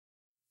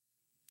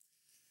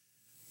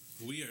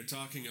We are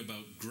talking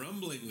about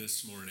grumbling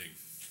this morning.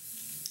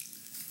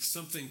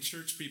 Something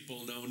church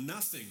people know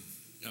nothing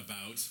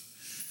about.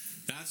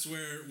 That's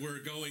where we're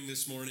going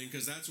this morning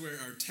because that's where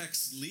our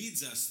text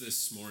leads us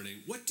this morning.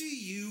 What do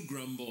you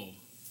grumble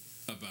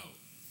about?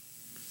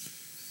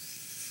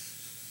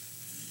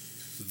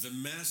 The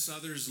mess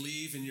others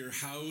leave in your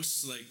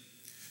house, like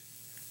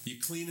you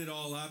clean it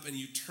all up and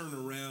you turn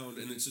around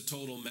and it's a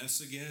total mess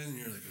again. And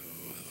you're like,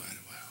 oh, why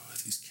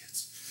these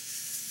kids?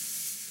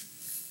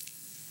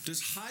 Does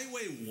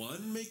Highway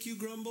 1 make you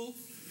grumble?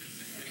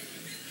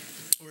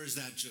 Or is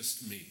that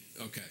just me?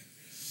 Okay.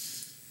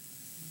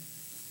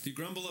 Do you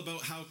grumble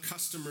about how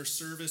customer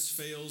service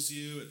fails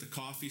you at the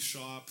coffee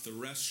shop, the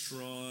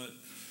restaurant,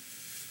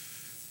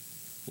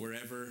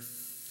 wherever?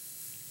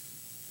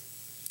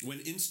 When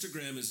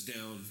Instagram is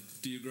down,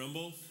 do you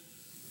grumble?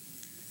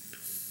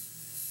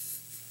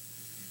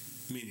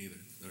 Me neither.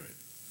 All right.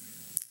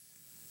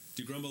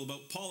 Do you grumble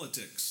about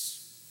politics?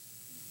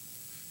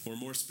 Or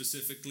more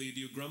specifically, do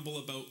you grumble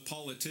about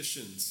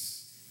politicians?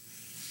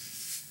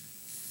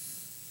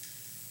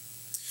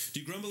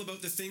 Do you grumble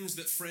about the things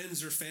that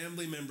friends or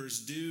family members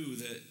do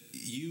that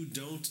you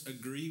don't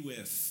agree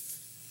with?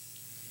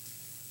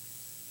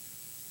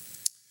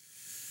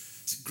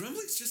 So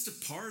grumbling's just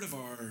a part of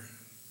our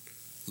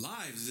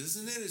lives,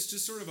 isn't it? It's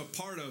just sort of a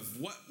part of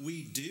what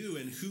we do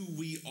and who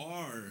we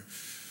are.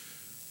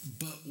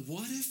 But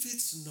what if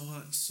it's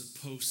not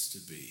supposed to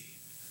be?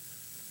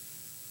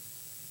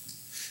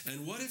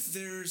 And what if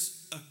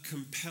there's a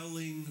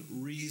compelling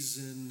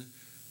reason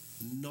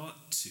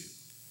not to?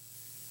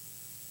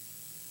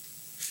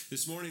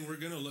 This morning we're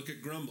going to look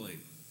at grumbling.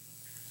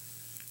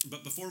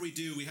 But before we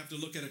do, we have to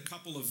look at a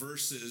couple of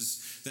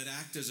verses that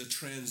act as a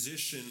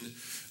transition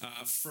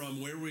from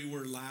where we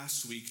were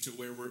last week to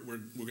where we're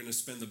going to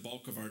spend the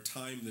bulk of our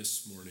time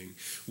this morning.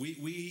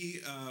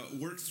 We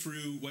worked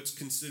through what's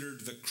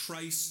considered the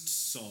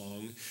Christ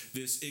song,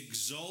 this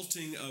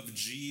exalting of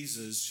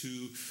Jesus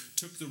who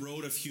took the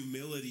road of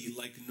humility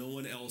like no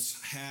one else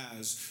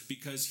has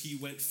because he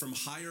went from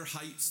higher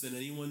heights than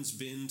anyone's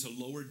been to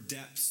lower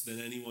depths than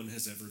anyone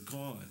has ever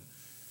gone.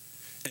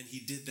 And he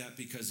did that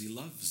because he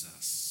loves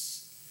us.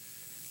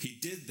 He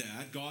did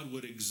that. God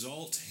would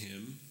exalt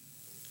him,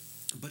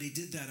 but he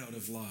did that out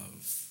of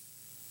love.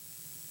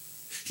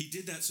 He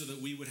did that so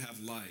that we would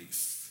have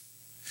life.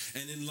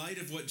 And in light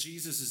of what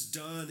Jesus has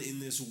done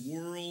in this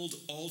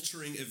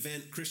world-altering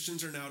event,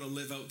 Christians are now to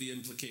live out the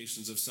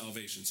implications of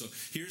salvation. So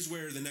here's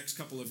where the next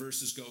couple of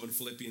verses go in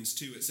Philippians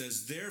 2. It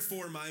says,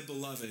 "Therefore, my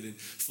beloved," in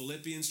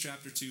Philippians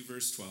chapter 2,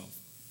 verse 12,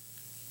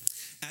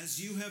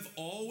 "as you have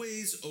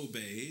always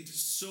obeyed,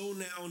 so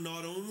now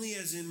not only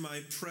as in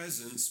my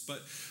presence,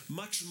 but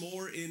much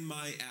more in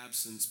my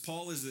absence."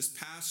 Paul is this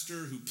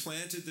pastor who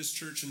planted this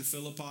church in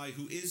Philippi,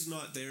 who is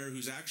not there,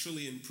 who's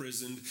actually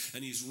imprisoned,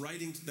 and he's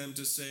writing to them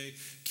to say,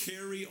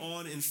 carry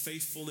on in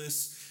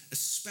faithfulness,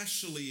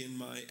 especially in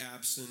my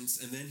absence.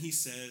 And then he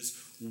says,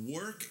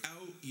 work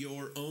out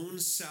your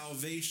own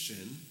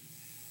salvation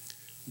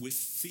with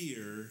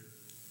fear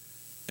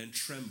and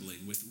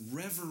trembling, with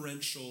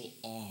reverential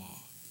awe.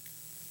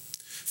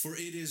 For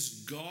it is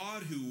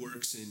God who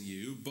works in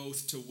you,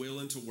 both to will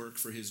and to work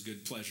for his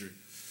good pleasure.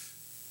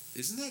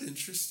 Isn't that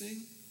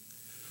interesting?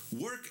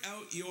 Work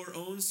out your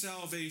own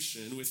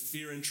salvation with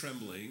fear and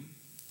trembling,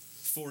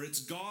 for it's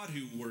God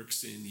who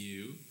works in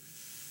you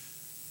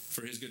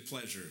for his good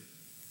pleasure.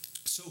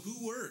 So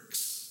who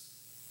works?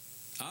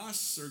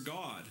 Us or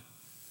God?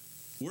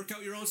 Work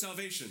out your own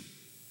salvation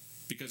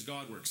because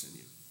God works in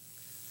you.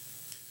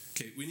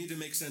 Okay, we need to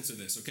make sense of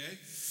this, okay?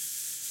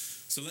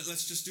 So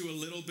let's just do a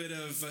little bit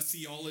of a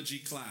theology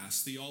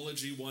class,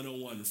 Theology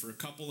 101, for a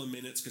couple of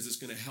minutes because it's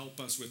going to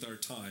help us with our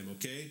time,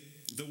 okay?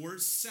 The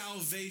word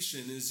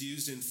salvation is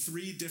used in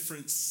 3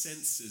 different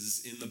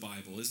senses in the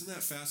Bible. Isn't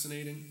that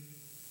fascinating?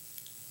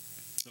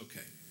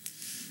 Okay.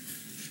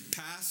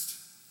 Past,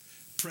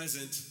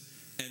 present,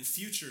 and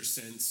future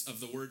sense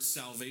of the word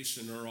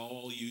salvation are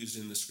all used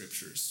in the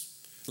scriptures.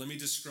 Let me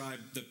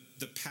describe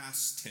the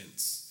past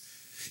tense.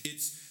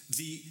 It's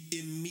the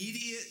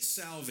immediate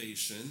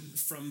salvation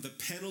from the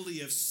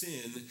penalty of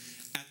sin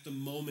at the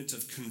moment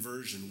of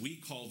conversion. We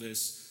call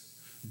this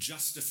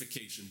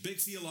justification. Big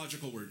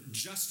theological word,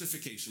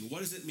 justification.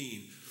 What does it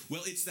mean?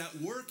 Well, it's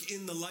that work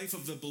in the life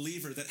of the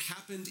believer that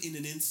happened in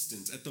an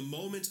instant, at the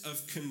moment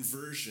of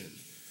conversion,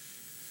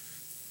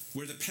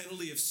 where the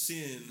penalty of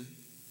sin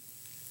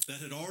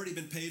that had already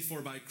been paid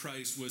for by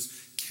Christ was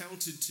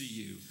counted to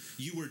you.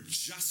 You were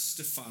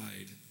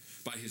justified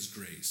by his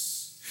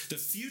grace. The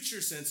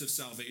future sense of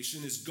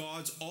salvation is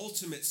God's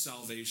ultimate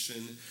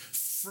salvation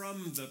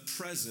from the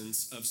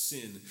presence of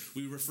sin.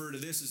 We refer to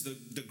this as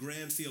the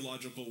grand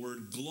theological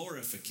word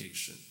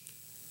glorification.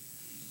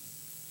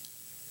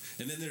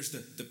 And then there's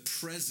the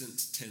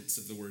present tense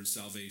of the word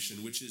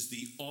salvation, which is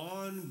the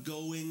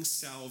ongoing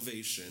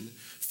salvation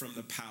from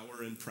the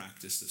power and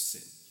practice of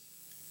sin.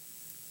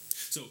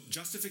 So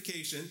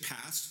justification,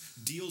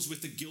 past, deals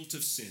with the guilt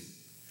of sin.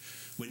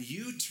 When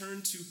you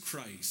turn to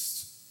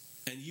Christ,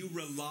 and you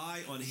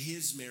rely on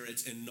his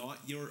merits and not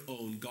your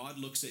own, God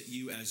looks at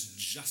you as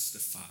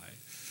justified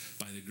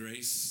by the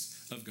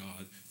grace of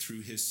God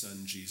through his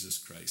Son, Jesus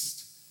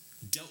Christ.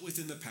 Dealt with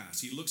in the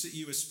past. He looks at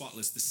you as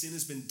spotless. The sin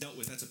has been dealt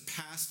with. That's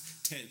a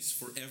past tense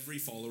for every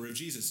follower of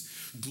Jesus.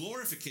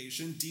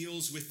 Glorification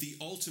deals with the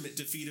ultimate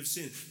defeat of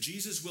sin.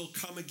 Jesus will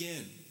come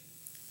again,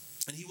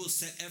 and he will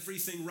set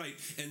everything right,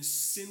 and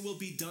sin will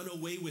be done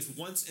away with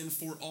once and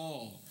for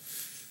all.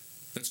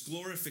 That's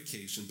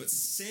glorification. But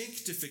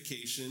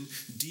sanctification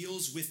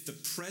deals with the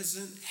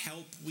present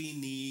help we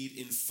need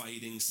in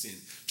fighting sin.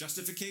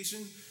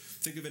 Justification,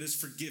 think of it as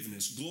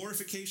forgiveness.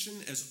 Glorification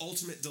as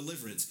ultimate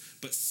deliverance.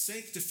 But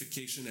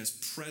sanctification as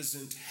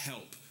present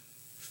help.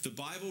 The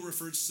Bible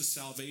refers to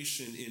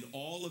salvation in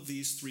all of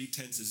these three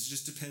tenses. It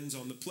just depends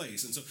on the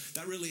place. And so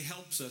that really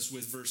helps us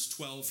with verse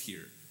 12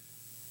 here.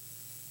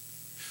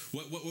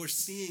 What we're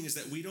seeing is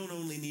that we don't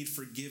only need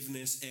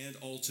forgiveness and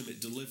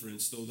ultimate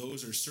deliverance, though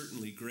those are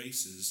certainly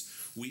graces.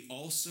 We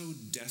also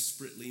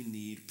desperately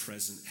need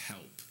present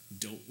help,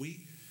 don't we?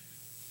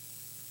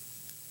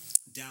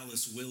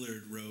 Dallas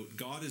Willard wrote,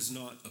 God is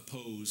not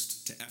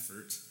opposed to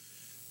effort.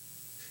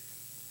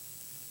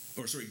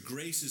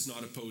 Grace is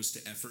not opposed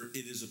to effort.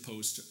 It is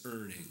opposed to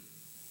earning.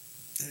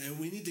 And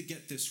we need to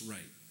get this right.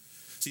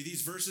 See,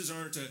 these verses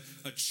aren't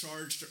a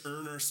charge to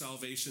earn our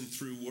salvation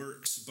through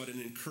works, but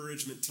an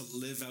encouragement to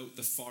live out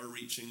the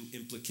far-reaching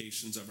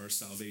implications of our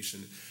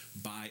salvation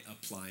by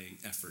applying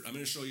effort. I'm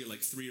going to show you like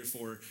 3 or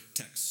 4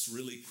 texts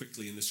really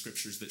quickly in the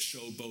scriptures that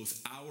show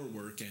both our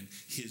work and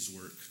his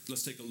work.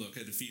 Let's take a look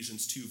at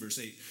Ephesians 2, verse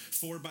 8.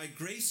 For by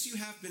grace you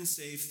have been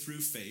saved through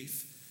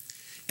faith,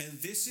 and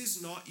this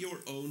is not your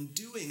own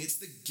doing. It's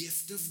the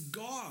gift of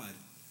God,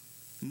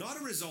 not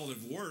a result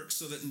of works,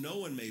 so that no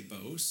one may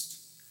boast.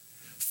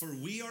 For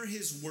we are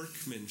his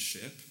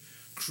workmanship,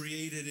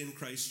 created in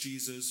Christ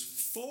Jesus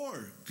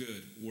for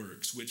good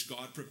works, which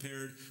God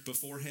prepared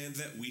beforehand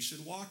that we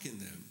should walk in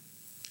them.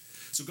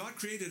 So God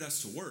created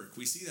us to work.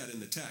 We see that in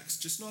the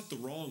text, just not the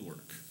wrong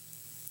work.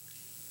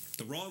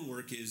 The wrong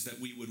work is that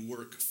we would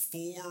work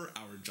for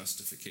our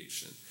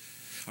justification.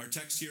 Our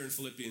text here in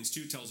Philippians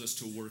 2 tells us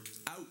to work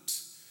out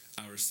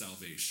our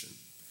salvation.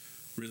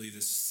 Really,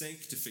 this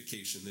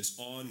sanctification, this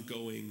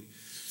ongoing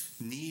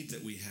need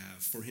that we have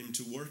for him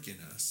to work in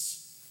us.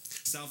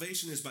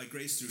 Salvation is by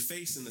grace through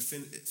faith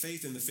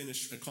in the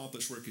finished,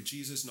 accomplished work of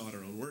Jesus, not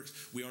our own works.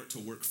 We aren't to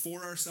work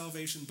for our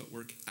salvation, but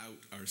work out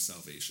our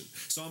salvation.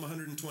 Psalm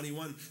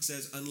 121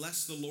 says,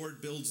 unless the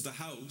Lord builds the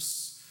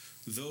house,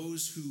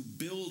 those who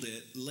build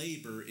it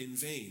labor in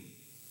vain.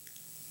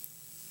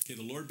 Okay,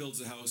 the Lord builds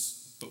the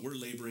house, but we're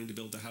laboring to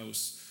build the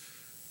house.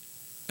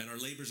 And our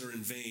labors are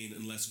in vain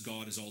unless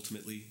God is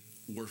ultimately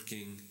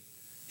working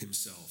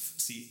himself.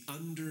 See,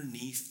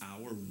 underneath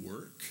our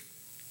work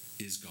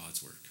is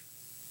God's work.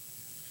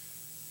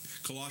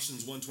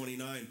 Colossians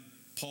 1:29,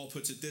 Paul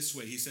puts it this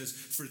way. He says,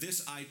 for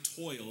this I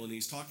toil, and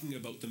he's talking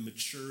about the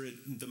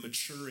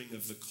maturing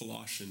of the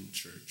Colossian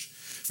church.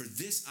 For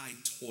this I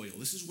toil.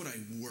 This is what I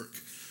work,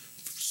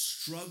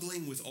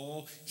 struggling with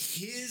all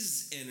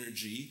his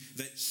energy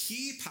that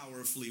he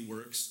powerfully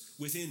works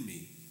within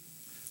me.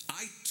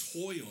 I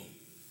toil.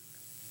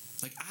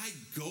 Like I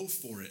go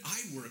for it.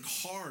 I work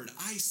hard.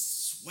 I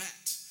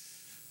sweat.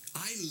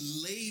 I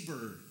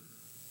labor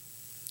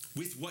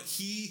with what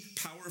he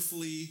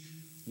powerfully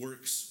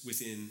works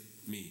within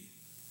me.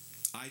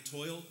 I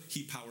toil,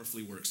 he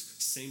powerfully works.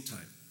 Same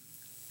time.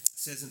 It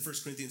says in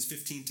 1 Corinthians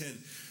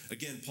 15:10,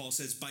 again, Paul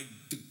says, by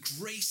the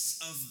grace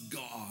of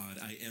God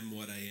I am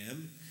what I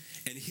am,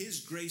 and his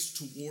grace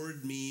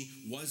toward me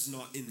was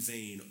not in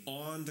vain.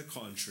 On the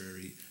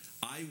contrary,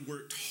 I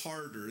worked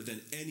harder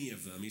than any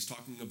of them. He's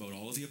talking about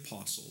all of the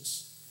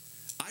apostles.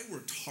 I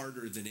worked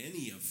harder than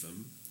any of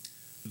them,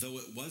 though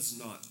it was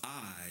not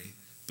I,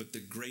 but the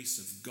grace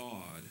of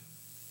God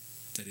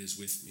that is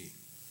with me.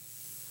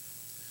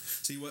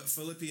 See, what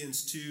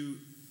Philippians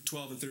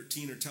 2:12 and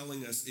 13 are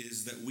telling us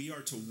is that we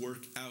are to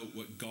work out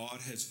what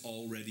God has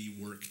already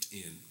worked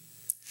in.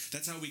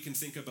 That's how we can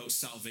think about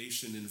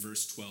salvation in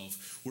verse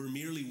 12. We're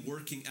merely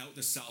working out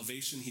the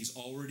salvation he's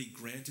already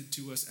granted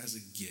to us as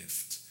a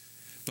gift.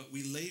 But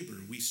we labor,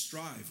 we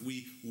strive,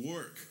 we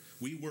work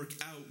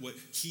out what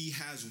he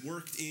has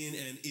worked in,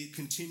 and it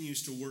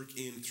continues to work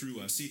in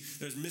through us. See,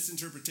 there's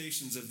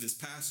misinterpretations of this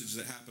passage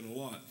that happen a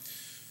lot.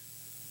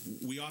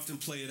 We often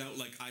play it out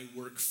like I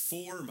work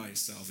for my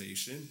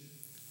salvation,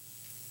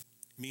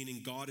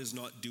 meaning God is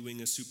not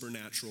doing a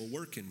supernatural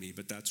work in me,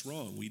 but that's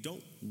wrong. We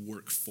don't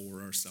work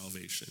for our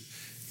salvation.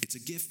 It's a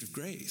gift of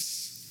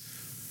grace.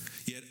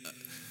 Yet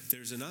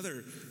there's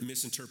another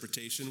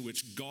misinterpretation,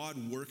 which God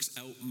works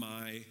out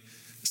my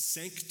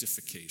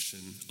sanctification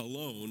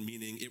alone,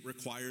 meaning it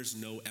requires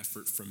no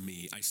effort from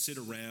me. I sit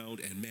around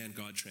and man,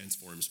 God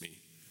transforms me.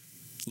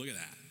 Look at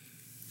that.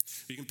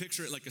 You can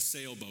picture it like a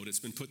sailboat. It's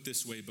been put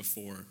this way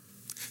before.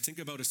 Think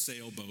about a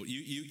sailboat.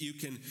 You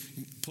can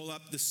pull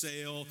up the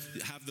sail,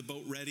 have the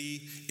boat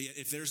ready.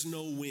 If there's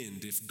no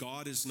wind, if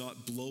God is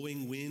not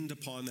blowing wind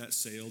upon that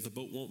sail, the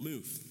boat won't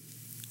move.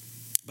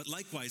 But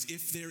likewise,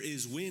 if there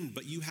is wind,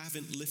 but you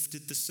haven't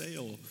lifted the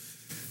sail,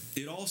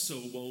 it also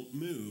won't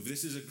move.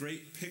 This is a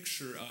great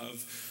picture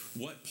of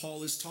what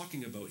Paul is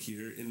talking about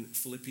here in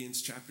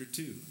Philippians chapter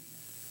 2.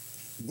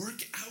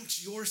 Work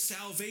out your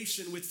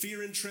salvation with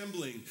fear and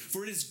trembling,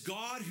 for it is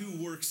God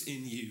who works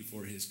in you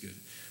for his good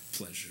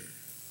pleasure.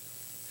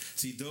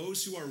 See,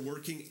 those who are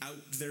working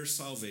out their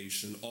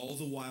salvation, all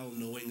the while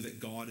knowing that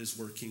God is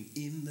working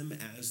in them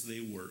as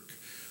they work,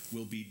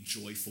 will be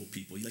joyful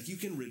people. Like, you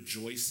can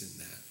rejoice in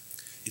that.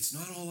 It's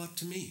not all up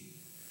to me.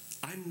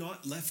 I'm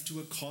not left to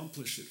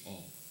accomplish it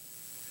all.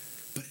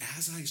 But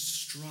as I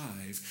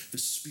strive, the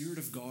Spirit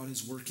of God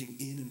is working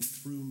in and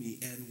through me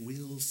and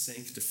will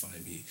sanctify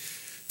me.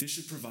 This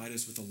should provide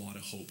us with a lot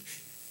of hope.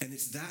 And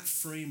it's that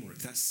framework,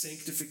 that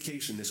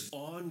sanctification, this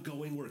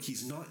ongoing work.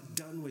 He's not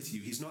done with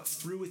you. He's not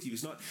through with you.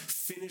 He's not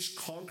finished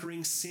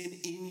conquering sin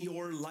in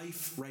your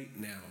life right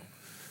now.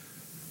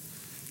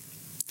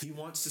 He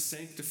wants to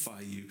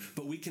sanctify you,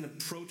 but we can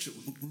approach it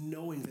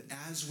knowing that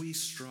as we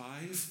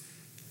strive,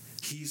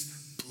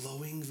 he's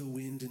blowing the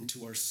wind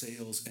into our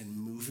sails and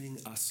moving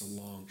us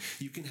along.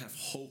 You can have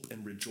hope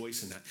and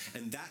rejoice in that.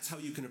 And that's how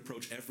you can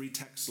approach every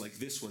text like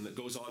this one that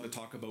goes on to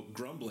talk about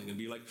grumbling and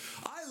be like,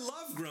 I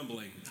love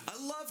grumbling. I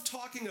love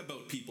talking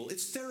about people.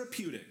 It's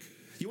therapeutic.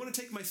 You want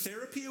to take my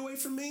therapy away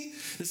from me?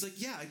 And it's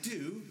like, yeah, I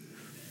do.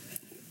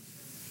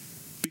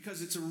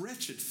 Because it's a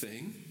wretched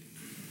thing.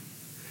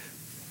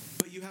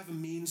 But you have a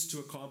means to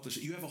accomplish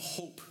it. You have a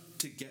hope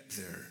to get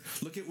there.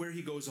 Look at where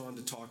he goes on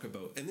to talk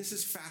about. And this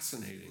is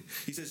fascinating.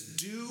 He says,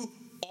 do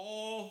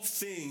all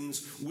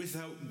things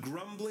without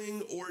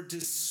grumbling or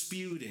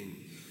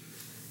disputing,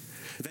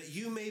 that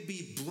you may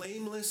be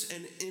blameless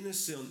and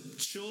innocent,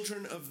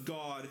 children of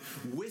God,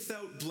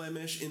 without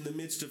blemish in the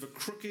midst of a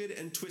crooked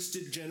and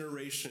twisted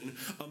generation,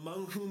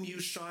 among whom you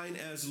shine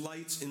as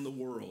lights in the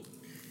world,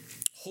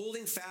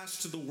 holding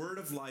fast to the word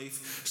of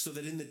life, so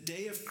that in the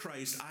day of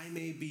Christ I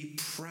may be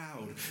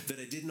proud that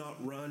I did not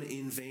run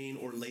in vain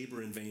or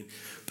labor in vain.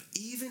 But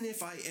even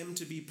if I am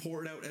to be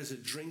poured out as a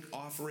drink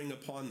offering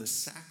upon the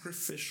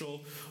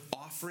sacrificial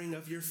offering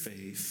of your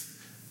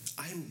faith,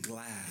 I am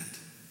glad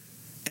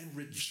and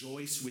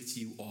rejoice with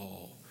you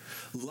all.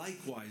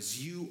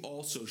 Likewise, you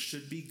also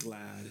should be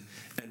glad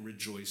and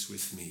rejoice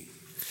with me.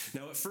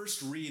 Now, at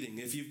first reading,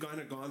 if you've kind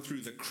of gone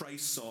through the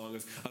Christ song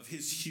of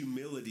his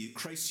humility,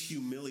 Christ's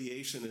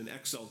humiliation and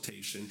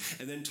exaltation,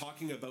 and then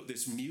talking about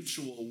this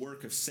mutual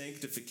work of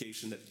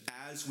sanctification that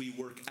as we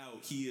work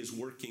out, he is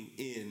working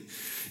in,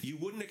 you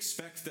wouldn't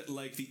expect that,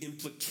 like, the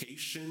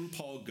implication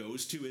Paul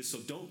goes to is, so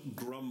don't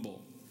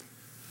grumble.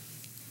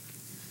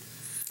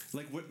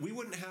 Like, we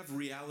wouldn't have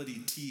reality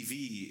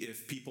TV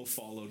if people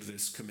followed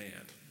this command.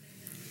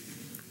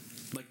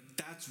 Like,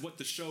 that's what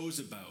the show's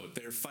about.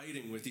 They're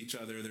fighting with each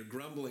other. They're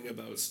grumbling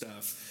about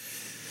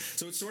stuff.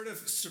 So it's sort of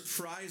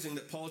surprising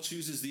that Paul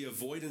chooses the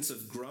avoidance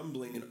of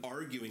grumbling and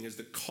arguing as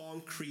the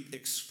concrete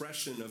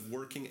expression of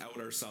working out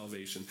our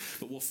salvation.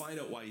 But we'll find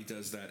out why he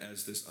does that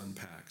as this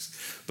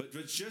unpacks. But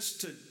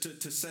just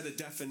to set a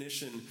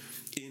definition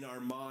in our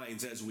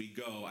minds as we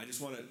go, I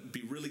just want to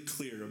be really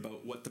clear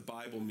about what the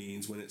Bible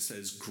means when it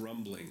says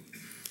grumbling.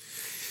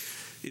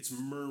 It's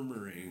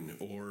murmuring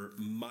or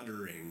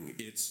muttering.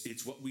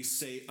 It's what we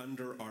say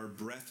under our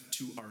breath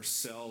to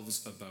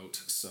ourselves about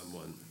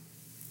someone.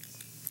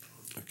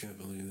 I can't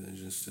believe they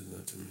just did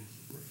that to me.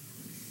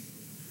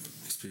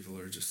 These people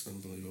are just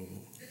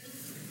unbelievable.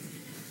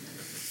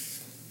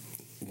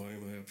 Why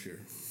am I up here?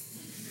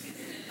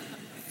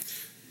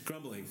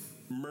 Grumbling,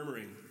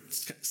 murmuring,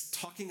 it's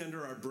talking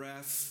under our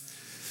breath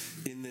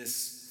in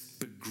this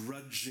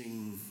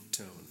begrudging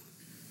tone.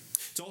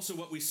 It's also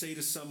what we say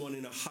to someone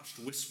in a hushed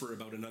whisper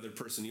about another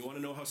person. You want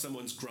to know how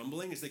someone's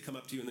grumbling? As they come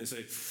up to you and they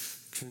say,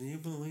 can you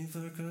believe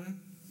that guy?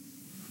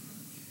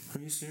 Are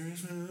you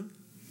serious right now?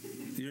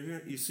 You're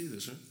here, you see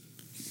this, right?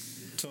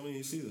 Tell me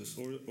you see this.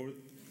 Or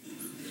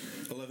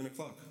 11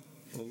 o'clock.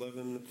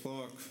 11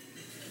 o'clock.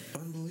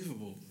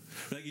 Unbelievable.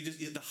 Like,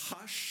 the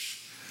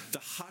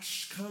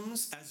hush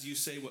comes as you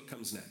say what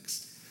comes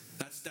next.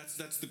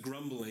 That's the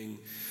grumbling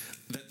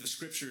that the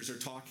scriptures are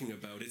talking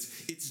about.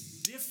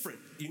 It's different.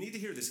 You need to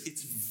hear this.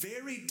 It's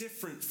very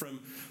different from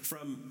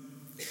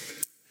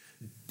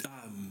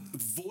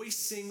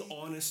voicing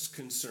honest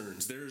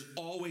concerns. There's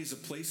always a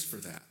place for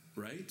that,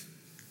 right?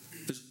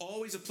 There's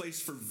always a place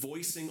for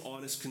voicing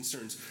honest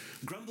concerns.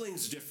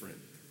 Grumbling's different.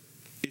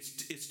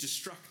 It's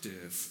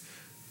destructive.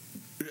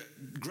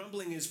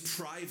 Grumbling is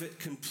private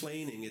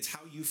complaining. It's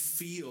how you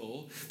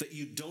feel that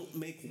you don't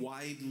make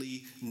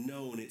widely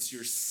known. It's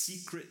your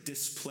secret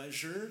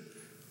displeasure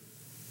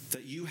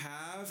that you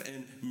have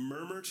and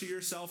murmur to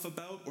yourself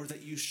about, or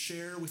that you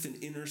share with an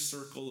inner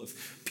circle of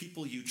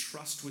people you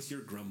trust with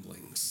your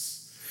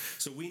grumblings.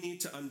 So we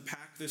need to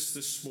unpack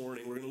this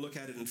morning. We're going to look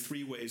at it in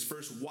three ways.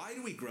 First, why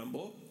do we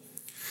grumble?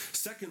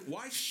 Second,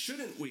 why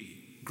shouldn't we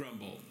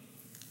grumble?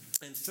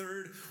 And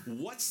third,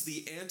 what's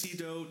the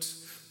antidote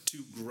to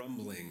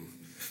grumbling?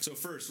 So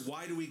first,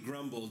 why do we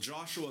grumble?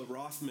 Joshua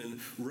Rothman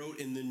wrote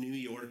in the New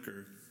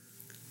Yorker,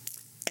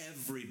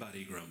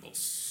 everybody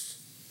grumbles.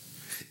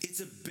 It's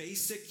a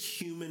basic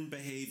human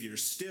behavior.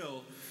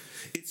 Still,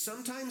 it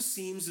sometimes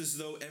seems as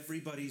though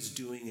everybody's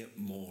doing it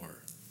more.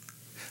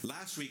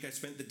 Last week, I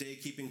spent the day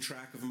keeping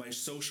track of my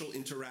social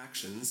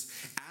interactions,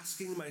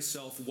 asking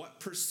myself what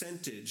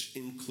percentage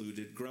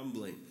included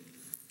grumbling.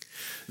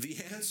 The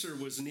answer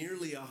was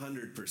nearly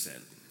 100%.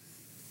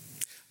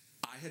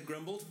 I had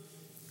grumbled.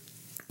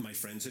 My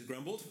friends had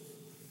grumbled.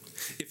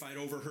 If I'd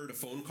overheard a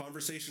phone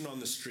conversation on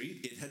the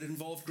street, it had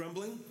involved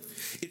grumbling.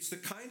 It's the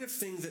kind of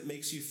thing that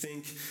makes you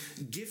think,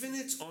 given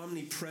its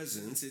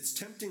omnipresence, it's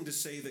tempting to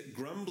say that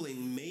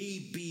grumbling may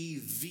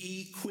be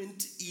the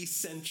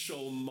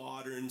quintessential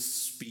modern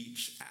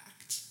speech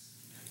act.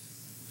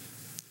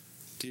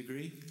 Do you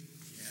agree?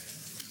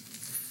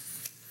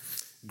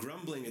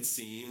 Grumbling, it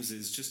seems,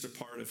 is just a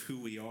part of who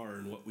we are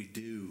and what we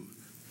do.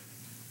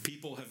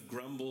 People have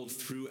grumbled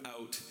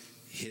throughout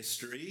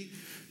history,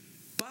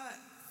 but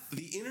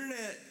the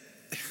internet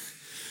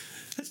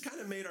has kind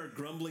of made our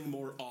grumbling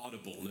more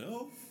audible,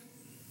 no?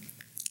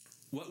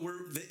 What were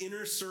the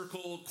inner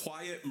circle,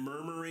 quiet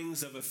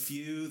murmurings of a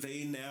few,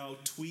 they now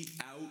tweet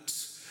out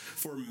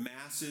for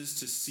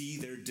masses to see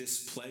their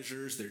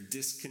displeasures, their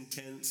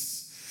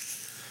discontents.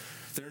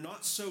 They're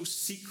not so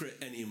secret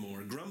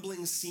anymore.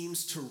 Grumbling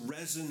seems to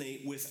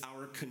resonate with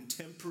our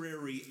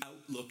contemporary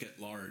outlook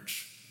at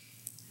large.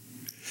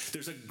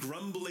 There's a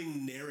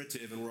grumbling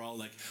narrative, and we're all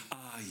like,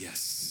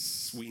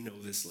 yes, we know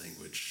this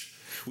language.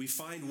 We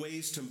find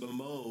ways to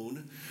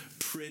bemoan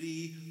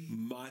pretty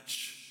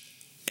much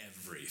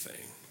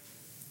everything.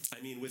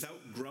 I mean,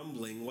 without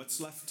grumbling, what's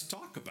left to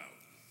talk about?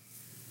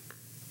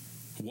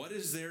 What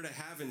is there to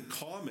have in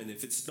common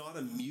if it's not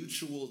a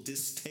mutual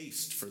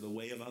distaste for the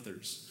way of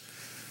others?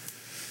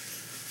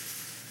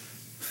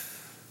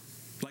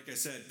 Like I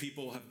said,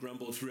 people have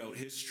grumbled throughout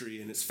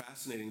history, and it's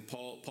fascinating.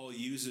 Paul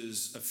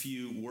uses a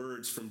few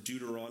words from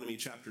Deuteronomy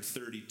chapter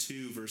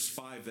 32, verse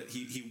 5, that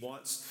he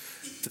wants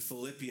the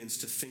Philippians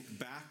to think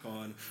back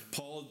on.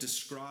 Paul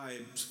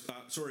describes,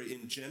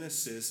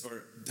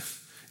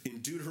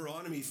 in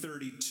Deuteronomy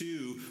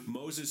 32,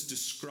 Moses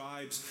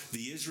describes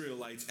the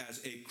Israelites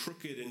as a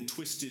crooked and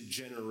twisted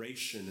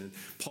generation, and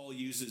Paul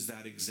uses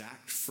that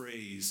exact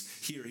phrase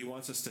here. He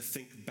wants us to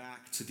think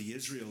back to the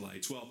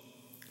Israelites. Well,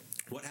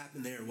 what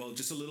happened there? Well,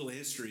 just a little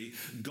history.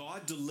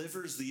 God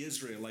delivers the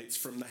Israelites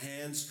from the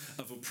hands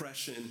of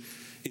oppression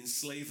in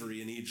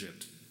slavery in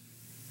Egypt.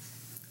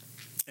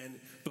 And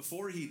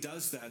before he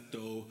does that,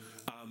 though,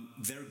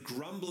 they're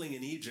grumbling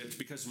in Egypt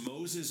because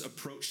Moses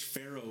approached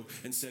Pharaoh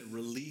and said,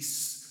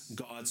 release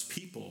God's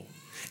people.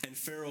 And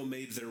Pharaoh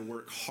made their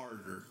work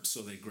harder,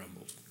 so they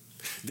grumbled.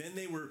 Then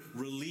they were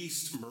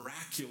released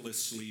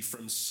miraculously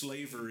from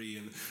slavery,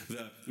 and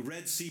the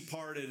Red Sea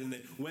parted, and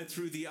they went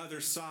through the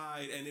other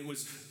side, and it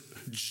was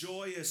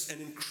joyous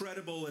and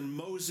incredible, and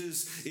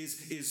Moses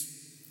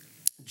is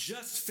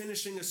just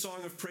finishing a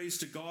song of praise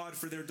to God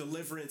for their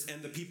deliverance,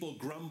 and the people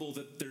grumble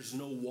that there's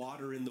no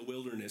water in the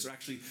wilderness, or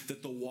actually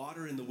that the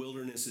water in the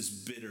wilderness is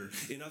bitter.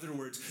 In other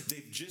words,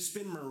 they've just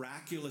been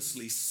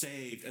miraculously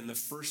saved, and the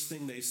first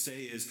thing they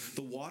say is,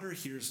 the water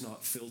here is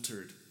not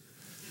filtered.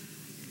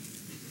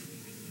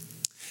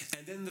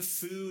 And then the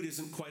food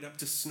isn't quite up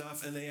to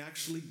snuff, and they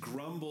actually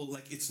grumble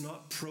like it's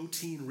not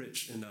protein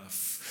rich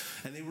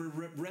enough. And they were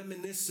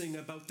reminiscing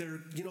about their,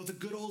 the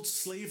good old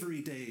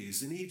slavery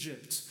days in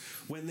Egypt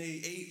when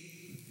they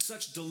ate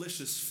such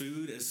delicious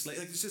food as slaves.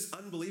 Like, it's just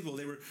unbelievable.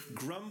 They were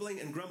grumbling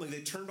and grumbling.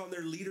 They turned on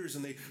their leaders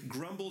and they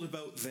grumbled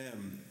about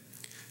them.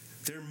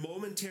 Their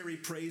momentary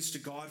praise to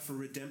God for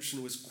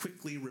redemption was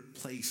quickly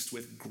replaced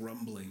with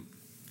grumbling.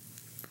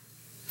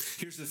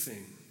 Here's the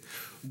thing.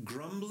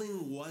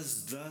 Grumbling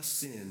was the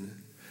sin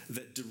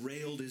that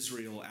derailed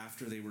Israel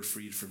after they were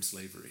freed from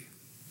slavery.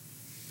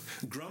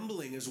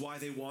 Grumbling is why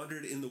they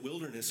wandered in the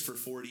wilderness for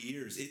 40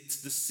 years.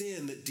 It's the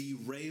sin that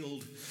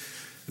derailed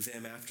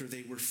them after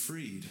they were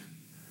freed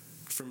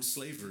from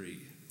slavery.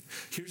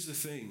 Here's the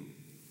thing.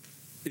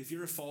 If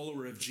you're a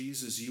follower of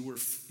Jesus, you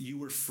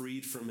were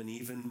freed from an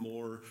even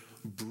more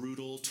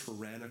brutal,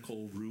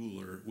 tyrannical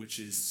ruler, which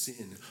is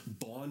sin,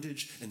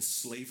 bondage and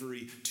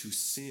slavery to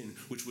sin,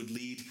 which would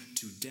lead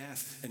to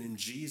death. And in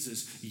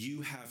Jesus,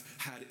 you have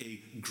had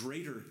a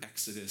greater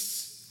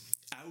exodus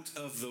out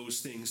of those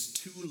things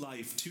to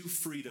life, to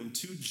freedom,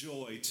 to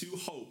joy, to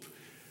hope.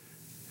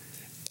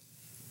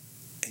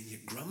 And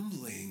yet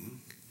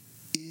grumbling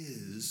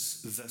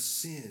is the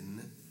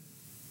sin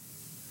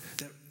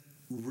that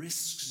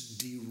risks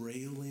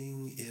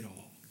derailing it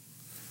all.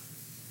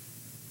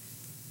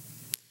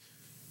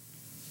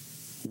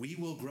 We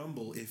will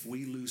grumble if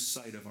we lose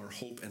sight of our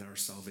hope and our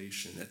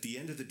salvation. At the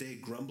end of the day,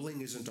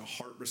 grumbling isn't a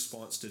heart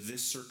response to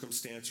this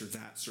circumstance or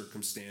that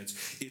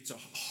circumstance. It's a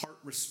heart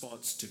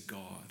response to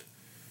God.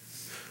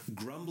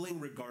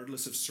 Grumbling,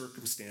 regardless of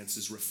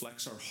circumstances,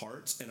 reflects our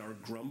hearts, and our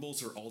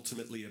grumbles are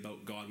ultimately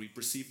about God. We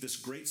perceive this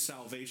great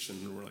salvation,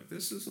 and we're like,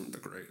 this isn't the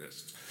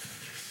greatest.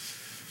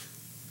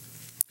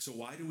 So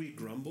why do we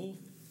grumble?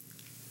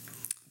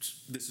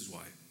 This is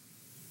why.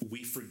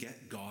 We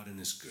forget God and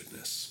his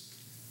goodness.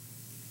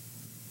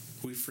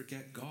 We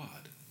forget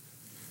God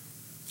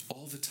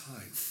all the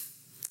time.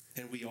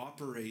 And we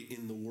operate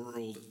in the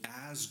world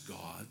as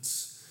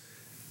gods,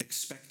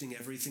 expecting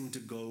everything to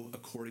go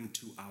according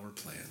to our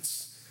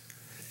plans.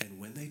 And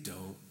when they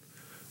don't,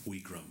 we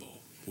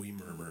grumble, we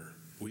murmur.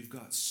 We've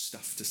got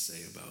stuff to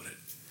say about it.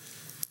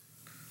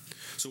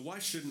 So why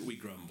shouldn't we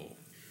grumble?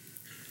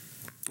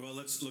 Well,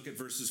 let's look at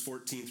verses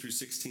 14 through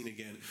 16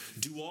 again.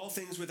 Do all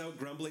things without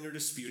grumbling or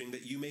disputing,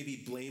 that you may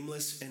be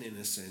blameless and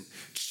innocent,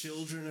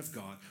 children of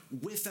God,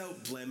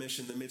 without blemish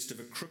in the midst of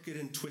a crooked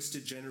and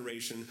twisted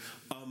generation,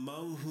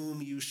 among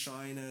whom you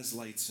shine as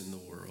lights in the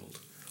world,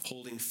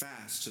 holding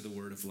fast to the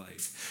word of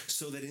life,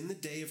 so that in the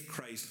day of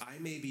Christ I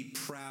may be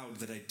proud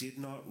that I did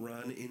not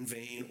run in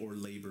vain or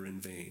labor in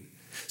vain.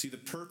 See, the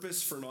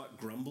purpose for not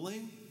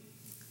grumbling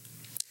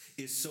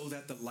is so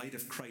that the light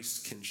of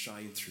Christ can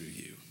shine through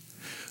you.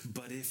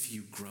 But if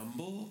you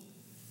grumble,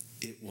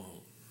 it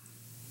won't.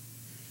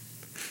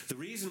 The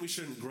reason we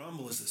shouldn't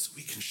grumble is so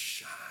we can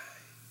shine.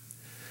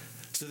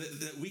 So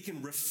that we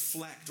can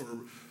reflect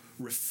or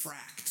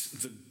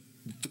refract the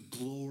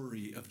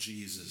glory of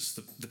Jesus,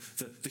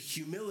 the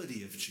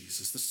humility of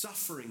Jesus, the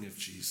suffering of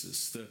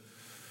Jesus, the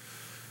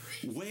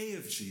way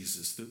of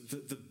Jesus,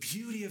 the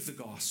beauty of the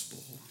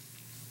gospel.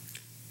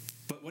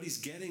 But what he's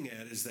getting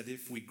at is that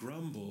if we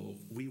grumble,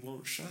 we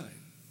won't shine.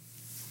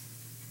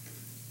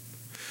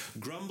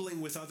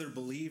 Grumbling with other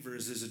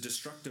believers is a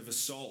destructive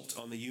assault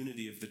on the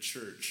unity of the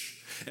church.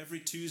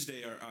 Every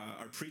Tuesday,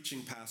 our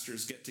preaching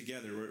pastors get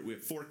together. We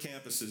have 4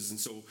 campuses, and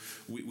so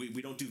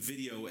we don't do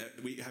video.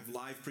 We have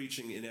live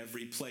preaching in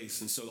every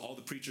place, and so all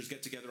the preachers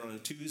get together on a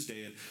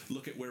Tuesday and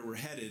look at where we're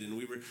headed. And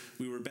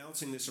we were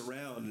bouncing this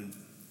around, and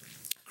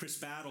Chris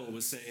Battle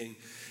was saying,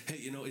 hey,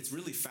 it's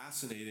really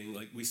fascinating.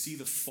 Like, we see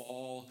the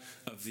fall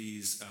of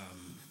these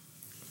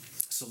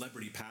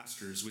celebrity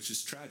pastors, which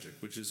is tragic,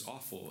 which is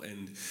awful,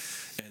 and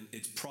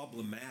it's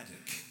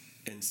problematic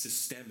and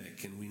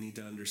systemic, and we need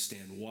to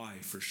understand why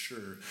for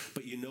sure.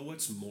 But you know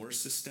what's more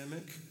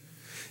systemic?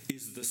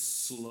 Is the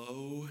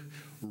slow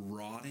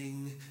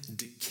rotting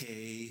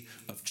decay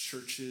of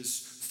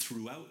churches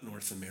throughout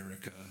North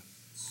America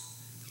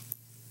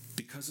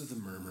because of the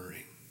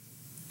murmuring,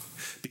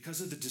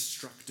 because of the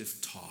destructive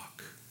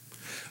talk.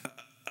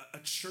 A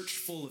church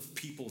full of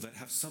people that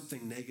have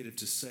something negative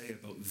to say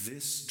about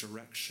this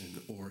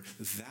direction or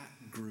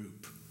that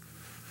group,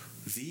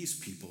 these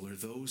people or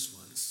those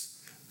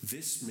ones,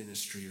 this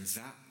ministry or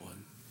that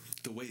one,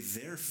 the way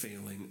they're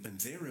failing and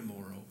they're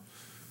immoral.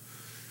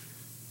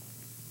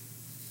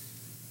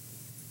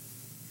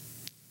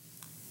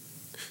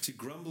 See,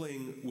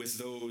 grumbling with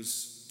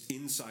those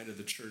inside of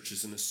the church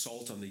is an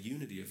assault on the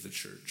unity of the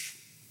church.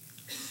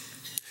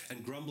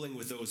 And grumbling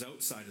with those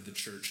outside of the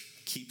church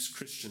keeps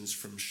Christians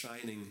from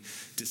shining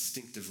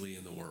distinctively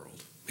in the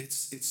world.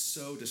 It's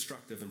so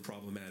destructive and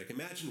problematic.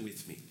 Imagine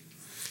with me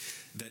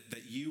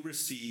that you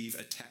receive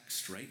a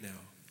text right now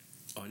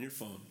on your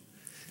phone,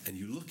 and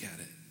you look at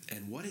it,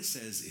 and what it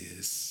says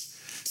is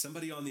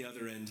somebody on the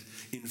other end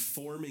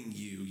informing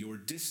you your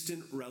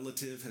distant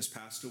relative has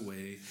passed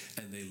away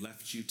and they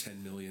left you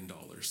 $10 million.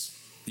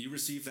 You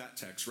receive that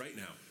text right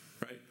now,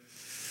 right?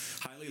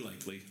 Highly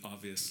likely,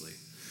 obviously.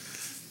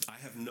 I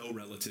have no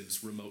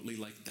relatives remotely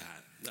like that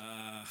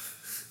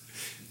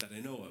I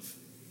know of.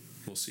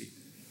 We'll see.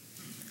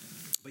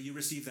 But you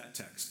receive that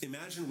text.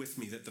 Imagine with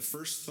me that the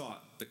first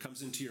thought that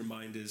comes into your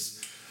mind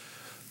is,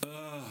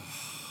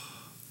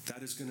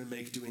 that is going to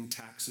make doing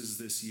taxes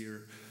this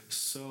year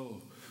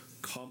so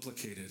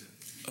complicated.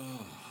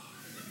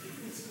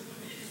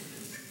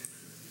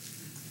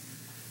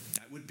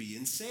 That would be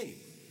insane,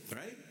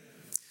 right?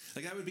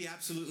 Like, that would be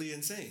absolutely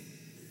insane.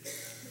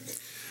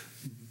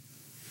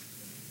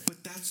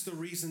 But that's the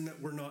reason that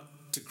we're not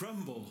to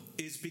grumble,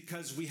 is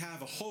because we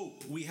have a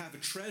hope, we have a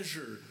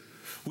treasure,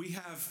 we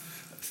have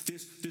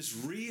this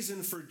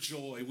reason for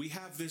joy. We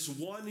have this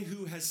one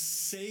who has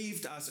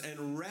saved us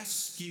and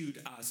rescued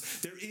us.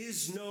 There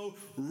is no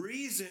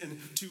reason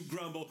to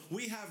grumble.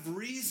 We have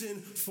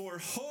reason for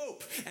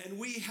hope, and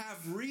we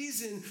have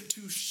reason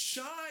to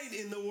shine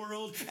in the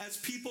world as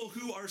people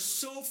who are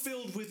so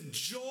filled with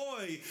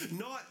joy,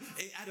 not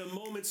at a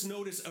moment's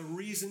notice a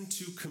reason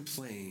to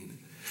complain.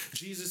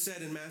 Jesus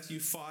said in Matthew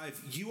 5,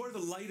 "You are the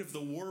light of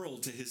the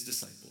world," to his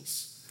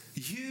disciples.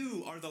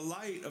 You are the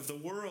light of the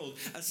world.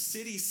 A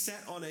city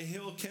set on a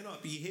hill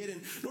cannot be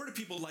hidden, nor do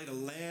people light a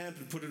lamp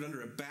and put it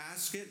under a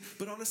basket,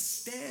 but on a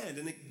stand,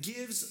 and it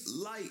gives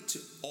light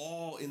to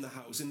all in the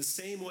house. In the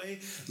same way,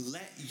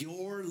 let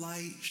your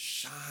light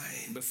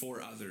shine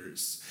before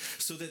others,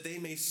 so that they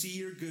may see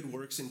your good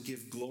works and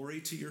give glory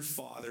to your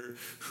Father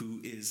who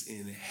is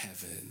in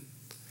heaven.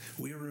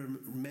 We are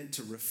meant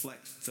to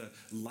reflect the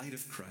light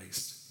of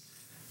Christ.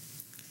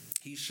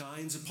 He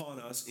shines upon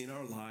us in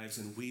our lives,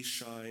 and we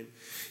shine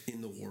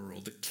in the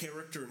world. The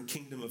character and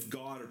kingdom of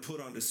God are put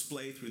on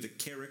display through the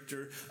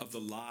character of the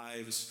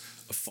lives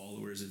of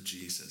followers of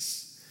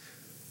Jesus.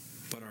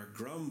 But our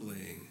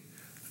grumbling,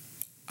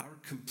 our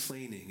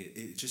complaining,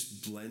 it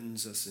just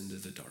blends us into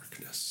the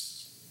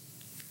darkness.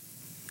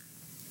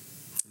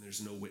 And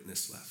there's no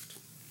witness left.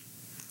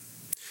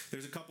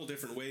 There's a couple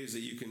different ways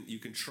that you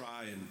can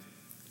try and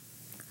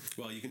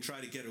Well, you can try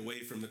to get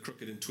away from the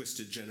crooked and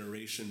twisted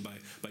generation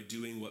by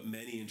doing what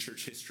many in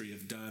church history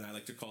have done. I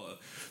like to call it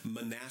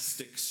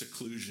monastic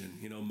seclusion,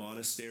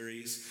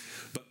 monasteries.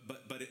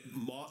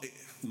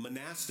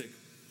 Monastic,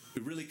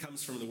 it really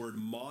comes from the word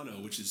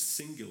mono, which is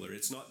singular.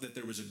 It's not that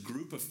there was a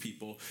group of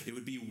people. It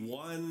would be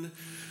one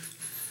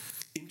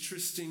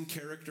interesting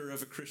character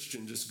of a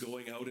Christian just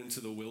going out into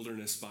the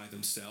wilderness by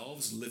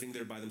themselves, living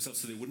there by themselves,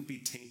 so they wouldn't be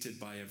tainted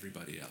by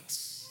everybody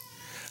else.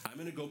 I'm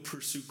going to go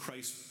pursue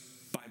Christ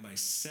by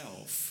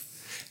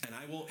myself, and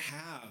I won't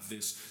have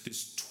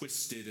this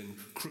twisted and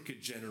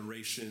crooked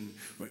generation,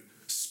 right,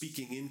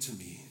 speaking into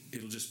me.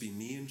 It'll just be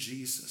me and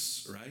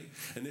Jesus, right?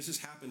 And this has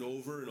happened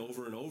over and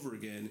over and over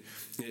again.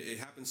 It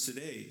happens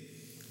today,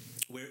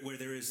 where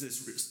there is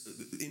this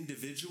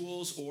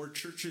individuals or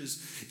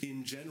churches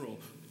in general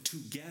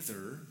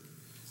together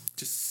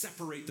to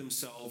separate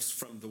themselves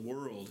from the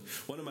world.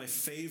 One of my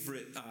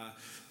favorite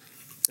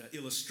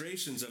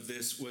illustrations of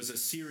this was a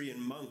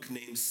Syrian monk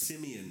named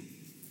Simeon.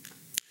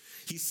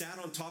 He sat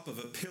on top of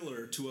a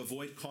pillar to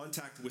avoid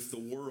contact with the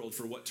world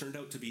for what turned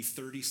out to be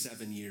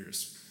 37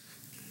 years.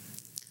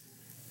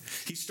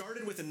 He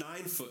started with a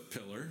 9-foot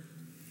pillar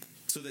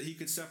so that he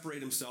could separate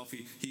himself.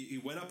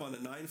 He went up on a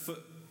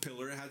 9-foot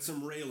pillar, had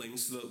some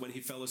railings so that when he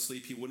fell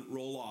asleep he wouldn't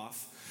roll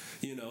off,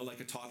 like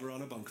a toddler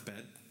on a bunk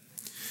bed.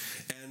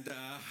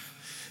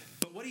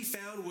 But what he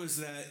found was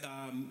that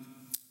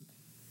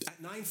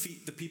at 9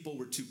 feet the people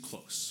were too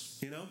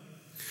close,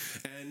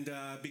 And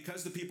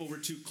because the people were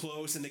too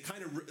close, and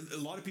a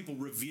lot of people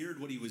revered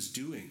what he was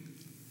doing.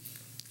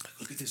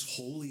 Look at this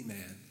holy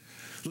man.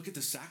 Look at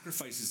the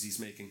sacrifices he's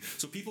making.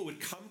 So people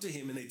would come to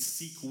him and they'd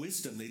seek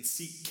wisdom. They'd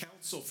seek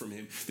counsel from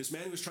him. This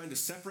man was trying to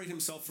separate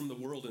himself from the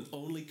world and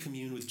only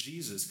commune with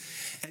Jesus.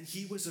 And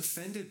he was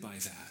offended by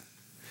that.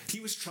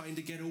 He was trying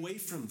to get away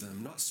from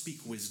them, not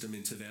speak wisdom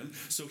into them.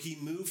 So he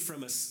moved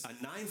from a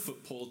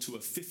 9-foot pole to a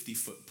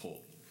 50-foot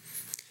pole.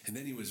 And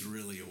then he was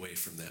really away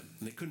from them.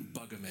 And they couldn't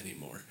bug him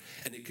anymore.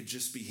 And it could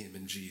just be him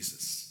and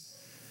Jesus.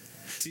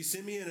 See,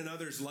 Simeon and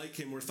others like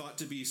him were thought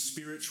to be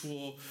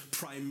spiritual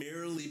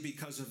primarily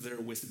because of their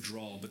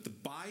withdrawal. But the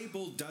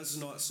Bible does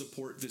not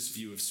support this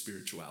view of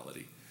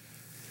spirituality.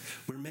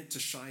 We're meant to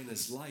shine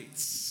as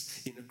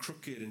lights in a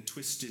crooked and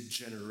twisted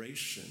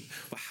generation.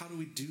 Well, how do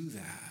we do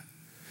that?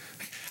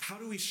 How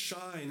do we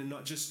shine and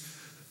not just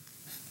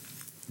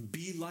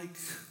be like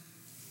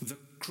the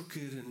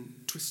crooked and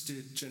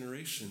twisted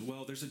generation?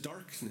 Well, there's a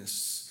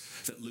darkness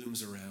that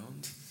looms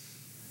around,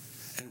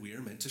 and we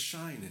are meant to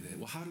shine in it.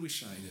 Well, how do we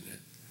shine in it?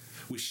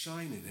 We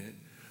shine in it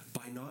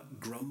by not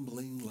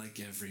grumbling like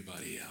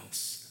everybody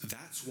else.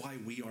 That's why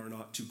we are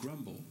not to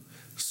grumble,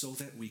 so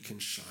that we can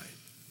shine.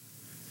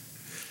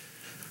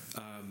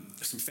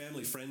 Some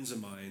family friends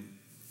of mine,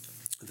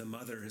 the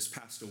mother has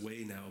passed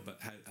away now, but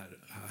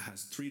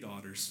has 3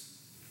 daughters.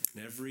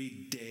 And every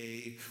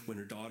day when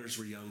her daughters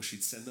were young,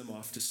 she'd send them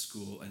off to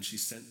school, and she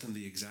sent them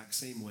the exact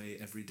same way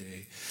every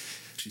day.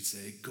 She'd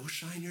say, "Go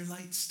shine your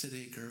lights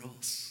today,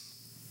 girls.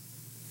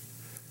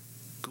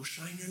 Go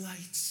shine your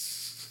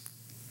lights."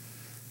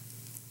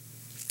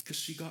 Because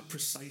she got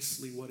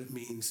precisely what it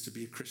means to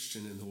be a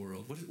Christian in the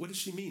world. What does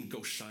she mean,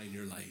 go shine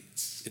your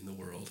lights in the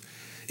world?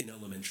 In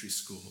elementary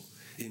school,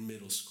 in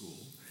middle school,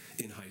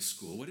 in high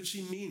school. What did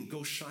she mean,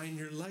 go shine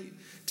your light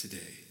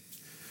today?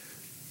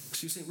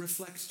 She was saying,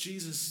 reflect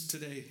Jesus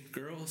today,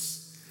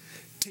 girls.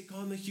 Take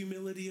on the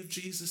humility of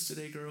Jesus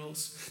today,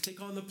 girls.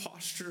 Take on the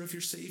posture of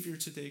your Savior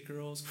today,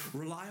 girls.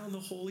 Rely on the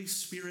Holy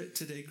Spirit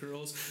today,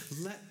 girls.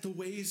 Let the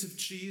ways of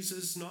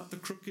Jesus, not the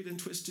crooked and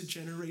twisted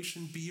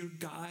generation, be your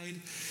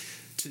guide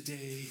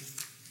today,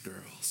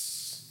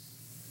 girls.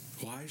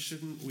 Why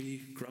shouldn't we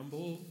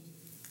grumble?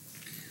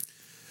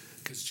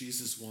 Because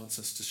Jesus wants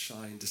us to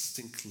shine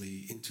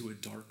distinctly into a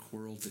dark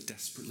world that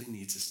desperately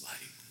needs his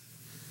light.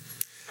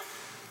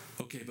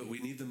 Okay, but we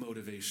need the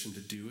motivation to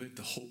do it,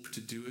 the hope to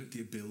do it,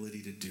 the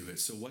ability to do it.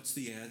 So what's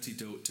the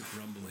antidote to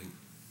grumbling?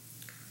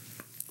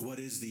 What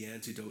is the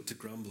antidote to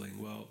grumbling?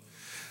 Well,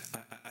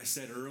 I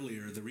said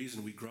earlier, the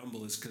reason we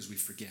grumble is because we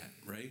forget,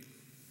 right?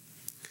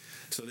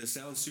 So this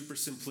sounds super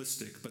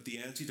simplistic, but the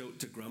antidote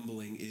to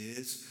grumbling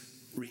is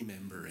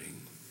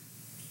remembering.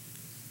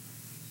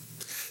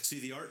 See,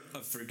 the art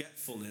of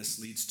forgetfulness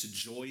leads to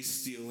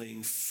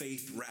joy-stealing,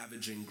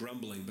 faith-ravaging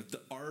grumbling, but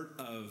the art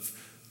of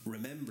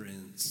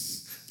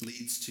remembrance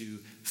leads to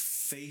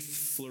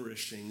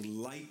faith-flourishing,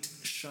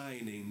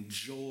 light-shining,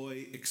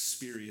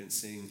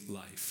 joy-experiencing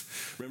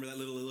life. Remember that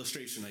little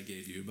illustration I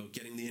gave you about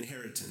getting the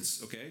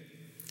inheritance, okay?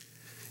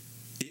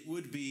 It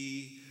would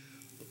be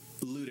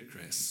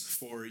ludicrous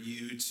for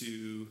you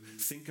to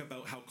think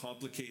about how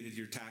complicated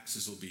your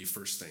taxes will be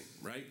first thing,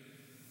 right?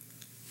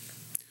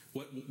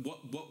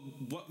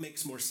 What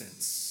makes more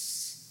sense?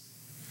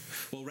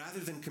 Well, rather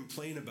than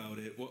complain about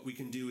it, what we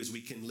can do is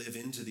we can live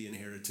into the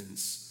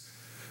inheritance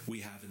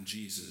we have in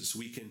Jesus.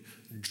 We can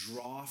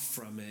draw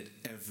from it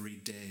every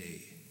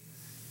day.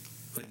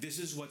 Like, this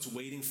is what's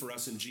waiting for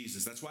us in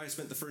Jesus. That's why I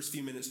spent the first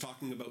few minutes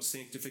talking about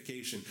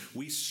sanctification.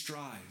 We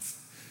strive.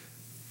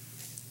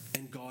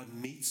 And God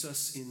meets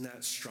us in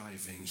that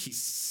striving. He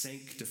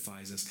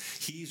sanctifies us.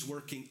 He's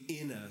working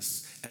in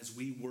us as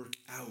we work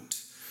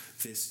out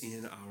this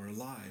in our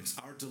lives.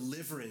 Our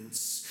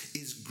deliverance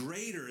is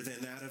greater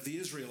than that of the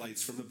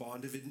Israelites from the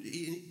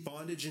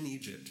bondage in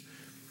Egypt.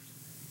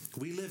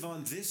 We live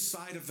on this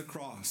side of the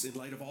cross in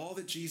light of all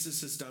that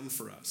Jesus has done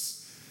for us.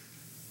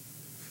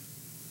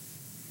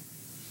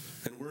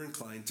 And we're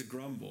inclined to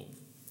grumble.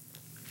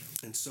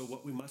 And so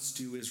what we must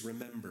do is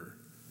remember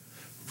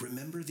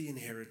the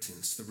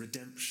inheritance, the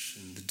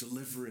redemption, the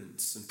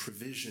deliverance, and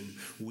provision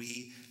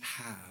we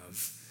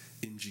have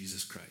in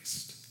Jesus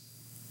Christ.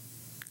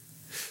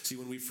 See,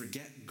 when we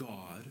forget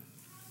God,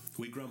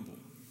 we grumble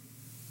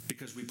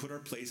because we put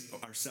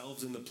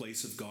ourselves in the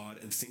place of God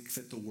and think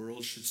that the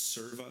world should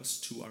serve us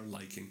to our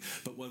liking.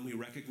 But when we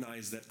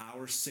recognize that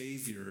our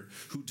Savior,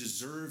 who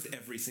deserved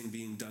everything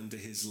being done to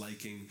his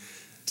liking,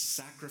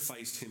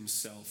 sacrificed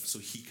himself so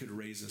he could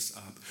raise us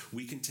up,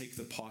 we can take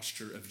the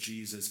posture of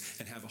Jesus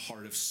and have a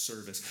heart of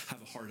service,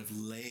 have a heart of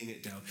laying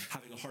it down,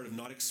 having a heart of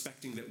not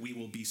expecting that we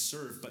will be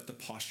served, but the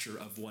posture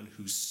of one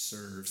who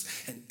serves.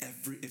 And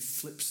it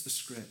flips the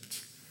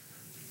script.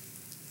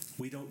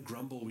 We don't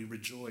grumble, we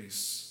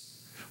rejoice.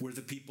 We're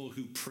the people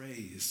who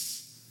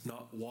praise,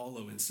 not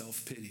wallow in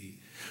self-pity.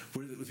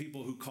 We're the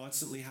people who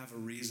constantly have a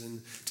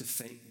reason to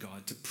thank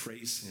God, to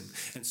praise him.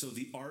 And so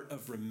the art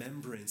of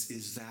remembrance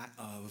is that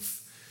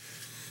of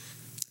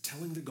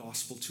telling the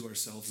gospel to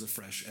ourselves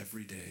afresh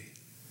every day.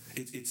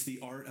 It's the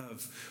art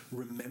of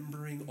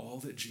remembering all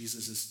that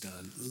Jesus has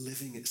done,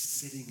 living it,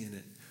 sitting in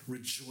it,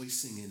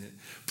 rejoicing in it,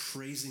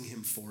 praising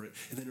him for it,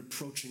 and then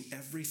approaching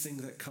everything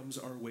that comes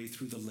our way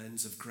through the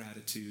lens of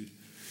gratitude,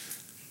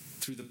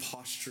 through the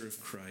posture of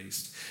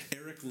Christ.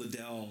 Eric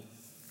Liddell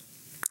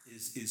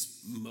is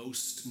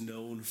most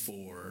known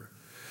for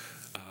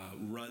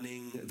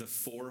running the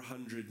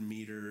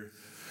 400-meter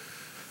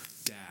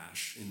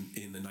dash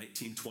in the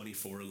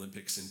 1924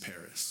 Olympics in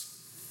Paris.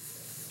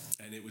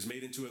 And it was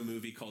made into a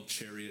movie called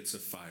Chariots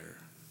of Fire.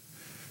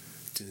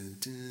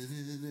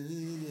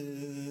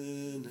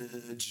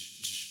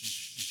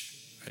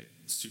 Right?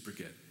 Super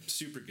good.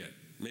 Super good.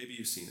 Maybe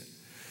you've seen it.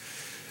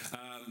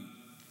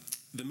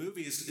 The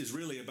movie is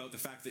really about the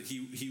fact that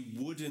he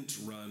wouldn't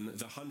run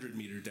the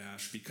 100-meter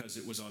dash because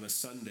it was on a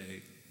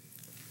Sunday.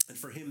 And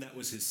for him, that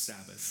was his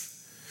Sabbath.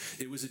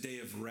 It was a day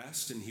of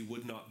rest, and he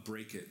would not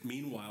break it.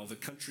 Meanwhile, the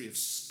country of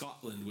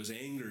Scotland was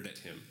angered at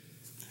him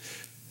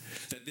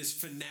that this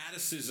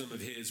fanaticism of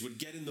his would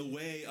get in the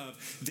way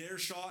of their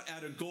shot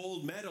at a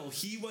gold medal.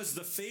 He was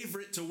the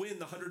favorite to win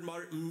the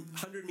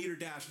 100-meter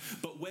dash.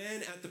 But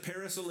when at the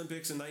Paris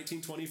Olympics in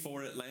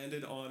 1924 it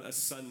landed on a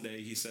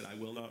Sunday, he said, I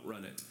will not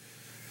run it.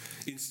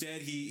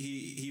 Instead,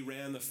 he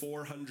ran the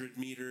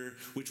 400-meter,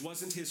 which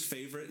wasn't his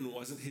favorite and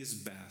wasn't his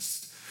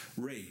best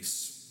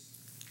race.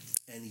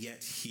 And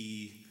yet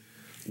he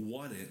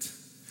won it.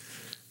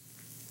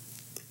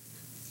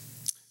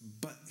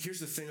 But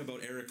here's the thing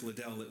about Eric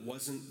Liddell. It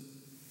wasn't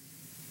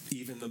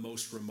even the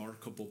most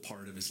remarkable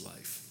part of his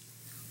life.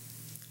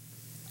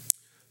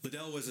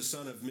 Liddell was a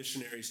son of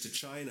missionaries to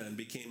China and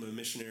became a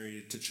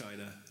missionary to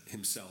China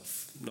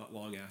himself not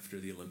long after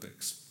the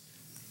Olympics.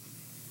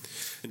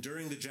 And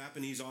during the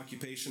Japanese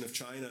occupation of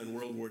China in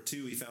World War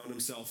II, he found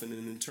himself in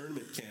an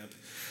internment camp,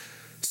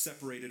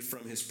 separated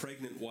from his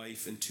pregnant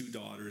wife and 2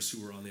 daughters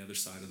who were on the other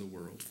side of the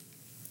world.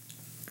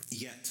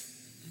 Yet,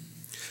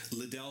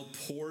 Liddell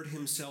poured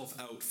himself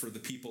out for the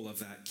people of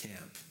that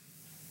camp.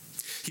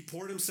 He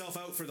poured himself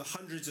out for the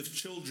hundreds of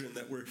children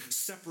that were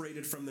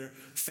separated from their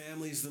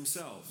families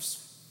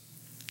themselves,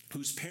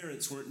 whose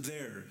parents weren't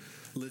there.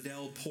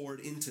 Liddell poured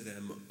into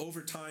them.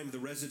 Over time, the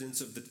residents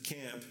of the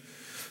camp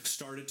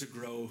started to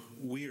grow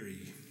weary.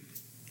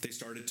 They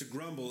started to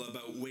grumble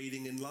about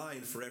waiting in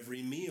line for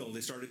every meal.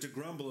 They started to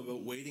grumble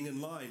about waiting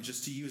in line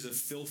just to use a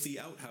filthy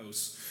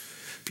outhouse.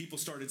 People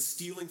started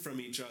stealing from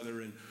each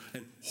other and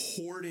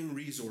hoarding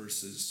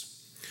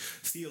resources.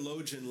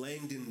 Theologian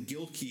Langdon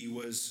Gilkey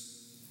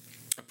was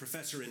a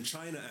professor in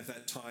China at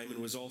that time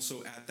and was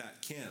also at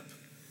that camp.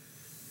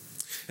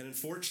 And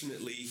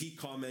unfortunately, he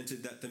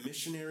commented that the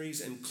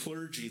missionaries and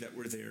clergy that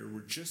were there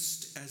were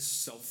just as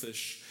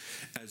selfish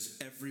as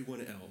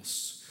everyone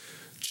else,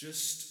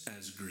 just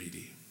as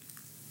greedy.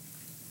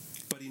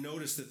 But he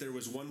noticed that there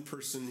was one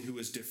person who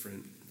was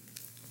different,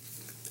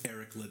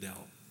 Eric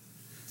Liddell.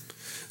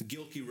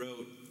 Gilkey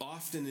wrote,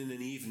 often in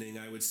an evening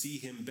I would see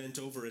him bent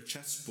over a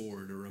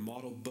chessboard or a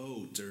model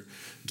boat or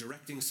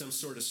directing some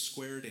sort of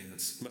square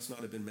dance. Must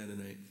not have been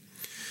Mennonite.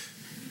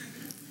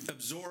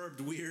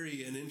 Absorbed,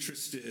 weary, and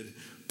interested,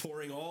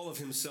 pouring all of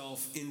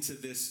himself into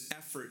this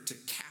effort to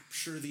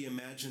capture the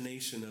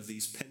imagination of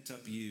these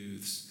pent-up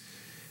youths.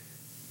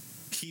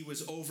 He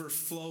was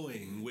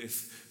overflowing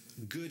with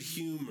good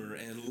humor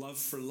and love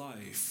for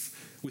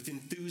life, with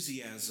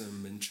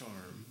enthusiasm and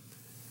charm.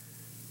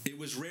 It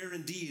was rare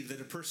indeed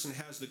that a person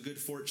has the good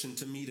fortune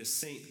to meet a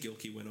saint,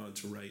 Gilkey went on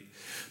to write,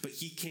 but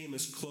he came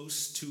as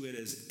close to it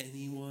as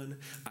anyone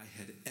I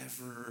had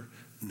ever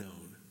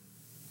known.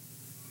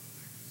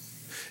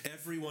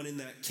 Everyone in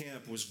that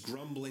camp was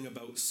grumbling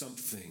about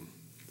something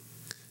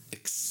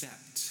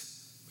except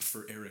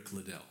for Eric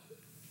Liddell.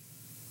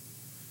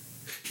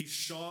 He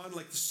shone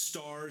like the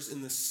stars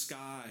in the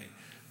sky,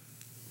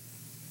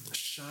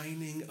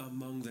 shining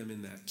among them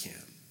in that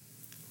camp.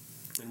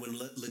 And when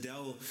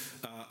Liddell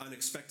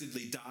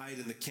unexpectedly died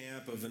in the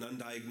camp of an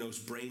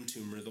undiagnosed brain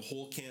tumor, the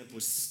whole camp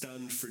was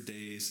stunned for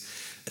days,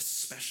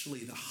 especially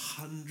the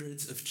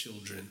hundreds of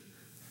children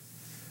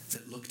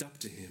that looked up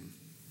to him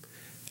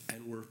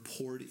and were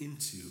poured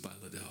into by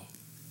Liddell.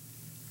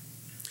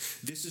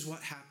 This is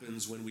what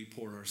happens when we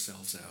pour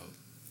ourselves out.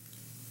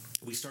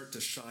 We start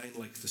to shine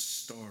like the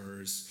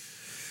stars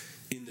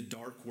in the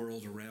dark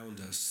world around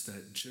us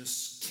that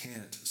just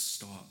can't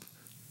stop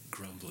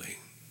grumbling.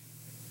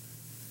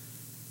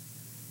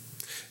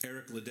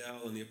 Eric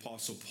Liddell and the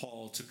Apostle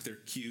Paul took their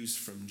cues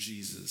from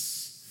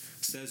Jesus.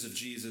 It says of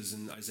Jesus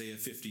in Isaiah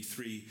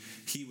 53,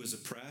 he was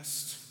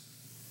oppressed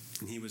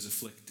and he was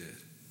afflicted,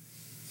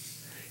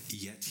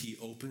 yet he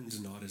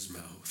opened not his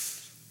mouth.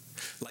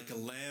 Like a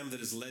lamb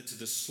that is led to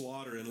the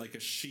slaughter, and like a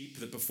sheep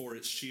that before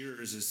its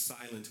shearers is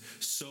silent,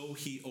 so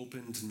he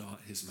opened not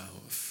his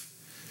mouth.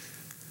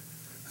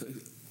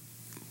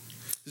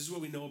 This is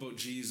what we know about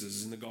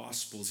Jesus in the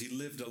Gospels. He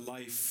lived a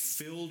life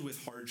filled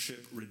with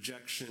hardship,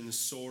 rejection,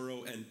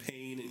 sorrow, and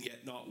pain, and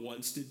yet not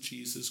once did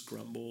Jesus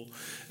grumble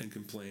and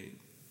complain,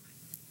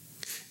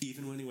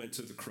 even when he went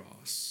to the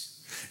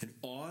cross. And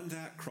on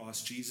that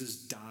cross, Jesus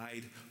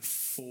died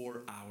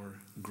for our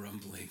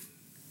grumbling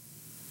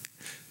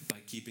by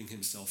keeping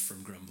himself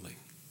from grumbling.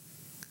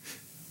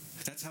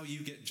 That's how you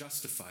get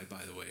justified,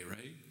 by the way,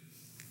 right?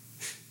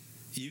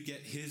 You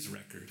get his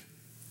record,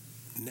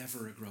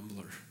 never a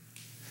grumbler.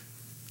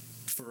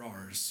 For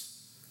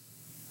ours,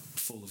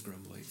 full of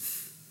grumbling.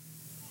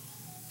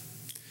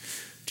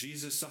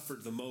 Jesus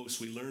suffered the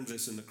most. We learned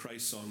this in the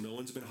Christ song. No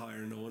one's been higher,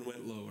 no one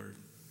went lower.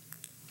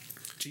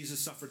 Jesus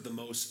suffered the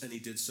most, and he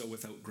did so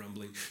without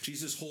grumbling.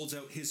 Jesus holds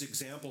out his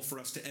example for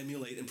us to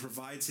emulate and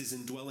provides his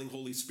indwelling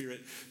Holy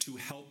Spirit to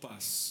help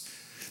us.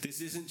 This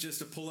isn't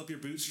just a pull up your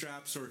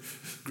bootstraps or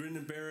grin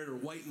and bear it or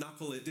white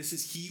knuckle it. This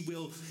is he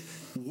will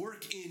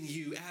work in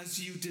you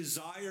as you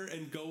desire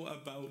and go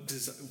about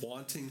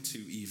wanting to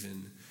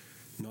even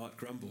not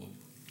grumble.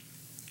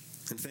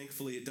 And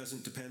thankfully, it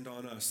doesn't depend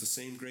on us. The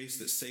same grace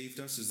that saved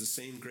us is the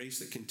same grace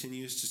that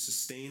continues to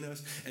sustain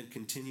us and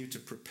continue to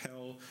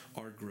propel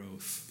our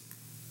growth.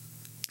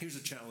 Here's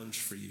a challenge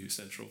for you,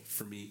 Central,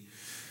 for me.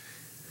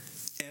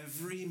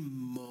 Every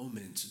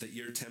moment that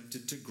you're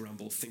tempted to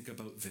grumble, think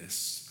about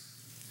this.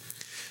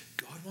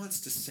 God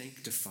wants to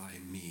sanctify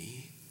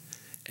me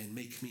and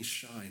make me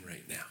shine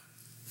right now.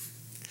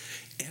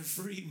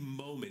 Every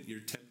moment you're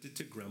tempted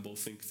to grumble,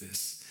 think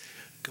this.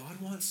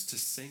 God wants to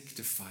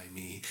sanctify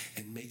me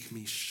and make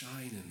me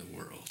shine in the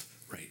world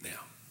right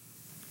now.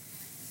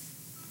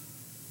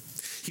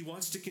 He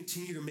wants to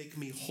continue to make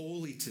me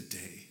holy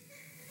today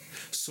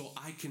so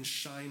I can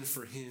shine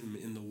for him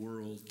in the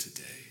world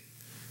today.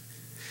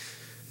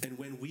 And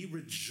when we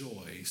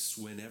rejoice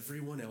when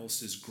everyone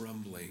else is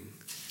grumbling,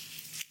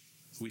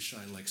 we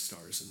shine like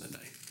stars in the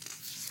night.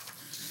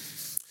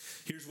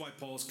 Here's why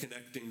Paul's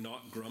connecting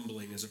not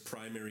grumbling as a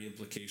primary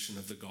implication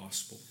of the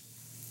gospel.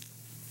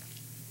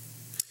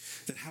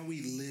 That how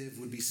we live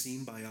would be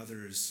seen by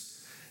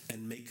others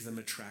and make them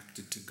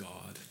attracted to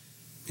God.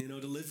 You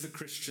know, to live the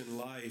Christian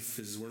life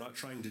is we're not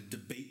trying to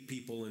debate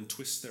people and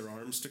twist their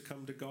arms to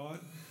come to God,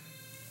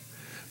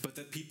 but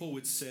that people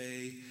would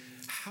say,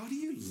 how do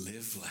you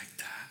live like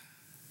that?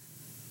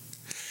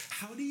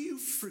 How do you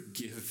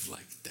forgive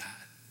like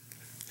that?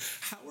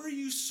 How are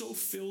you so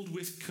filled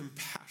with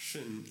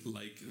compassion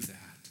like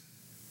that?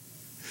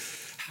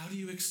 How do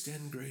you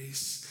extend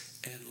grace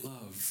and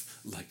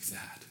love like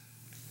that?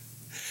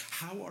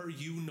 How are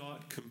you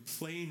not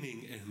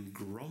complaining and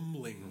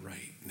grumbling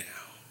right now?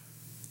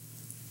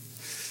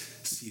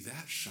 See,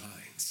 that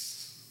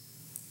shines.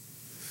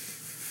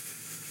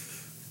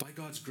 By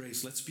God's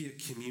grace, let's be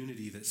a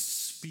community that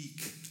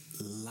speak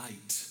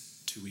light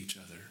to each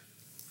other.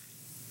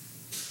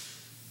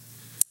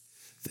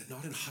 That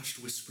not in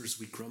hushed whispers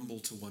we grumble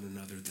to one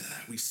another,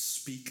 that we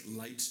speak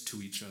light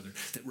to each other,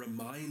 that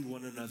remind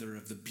one another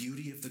of the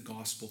beauty of the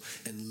gospel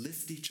and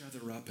lift each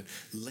other up and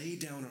lay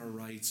down our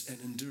rights and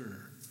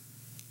endure.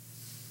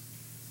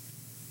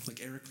 Like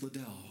Eric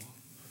Liddell,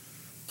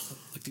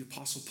 like the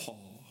Apostle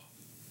Paul,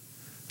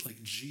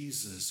 like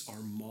Jesus, our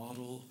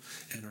model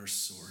and our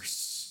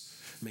source.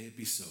 May it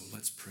be so.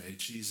 Let's pray.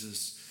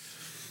 Jesus,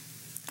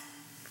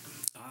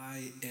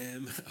 I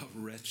am a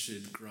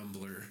wretched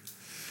grumbler.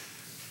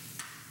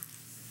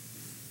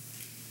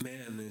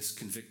 Man, this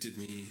convicted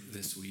me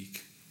this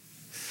week.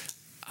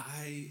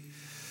 I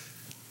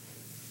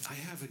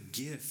have a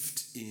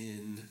gift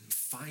in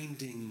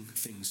finding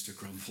things to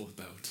grumble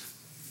about.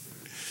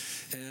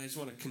 And I just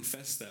want to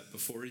confess that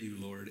before you,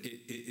 Lord.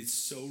 It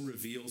so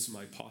reveals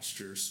my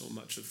posture so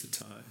much of the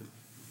time.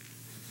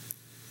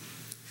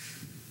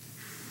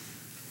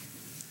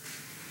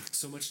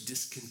 So much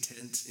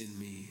discontent in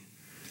me.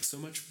 So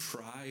much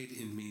pride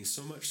in me,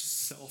 so much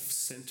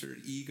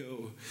self-centered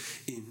ego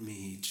in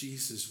me.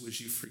 Jesus, would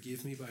you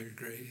forgive me by your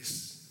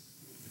grace?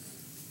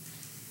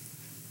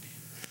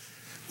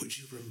 would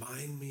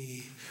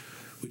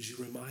you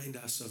remind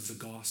us of the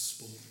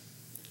gospel,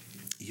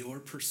 your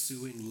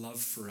pursuing love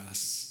for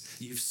us.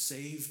 You've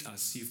saved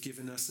us. You've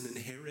given us an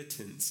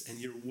inheritance, and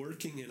you're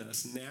working in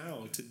us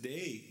now,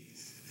 today,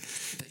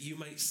 that you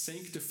might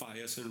sanctify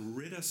us and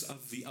rid us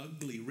of the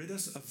ugly, rid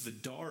us of the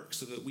dark,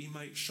 so that we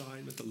might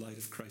shine with the light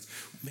of Christ.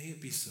 May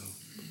it be so.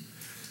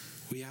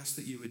 We ask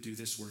that you would do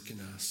this work in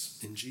us.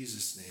 In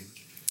Jesus'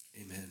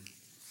 name, amen.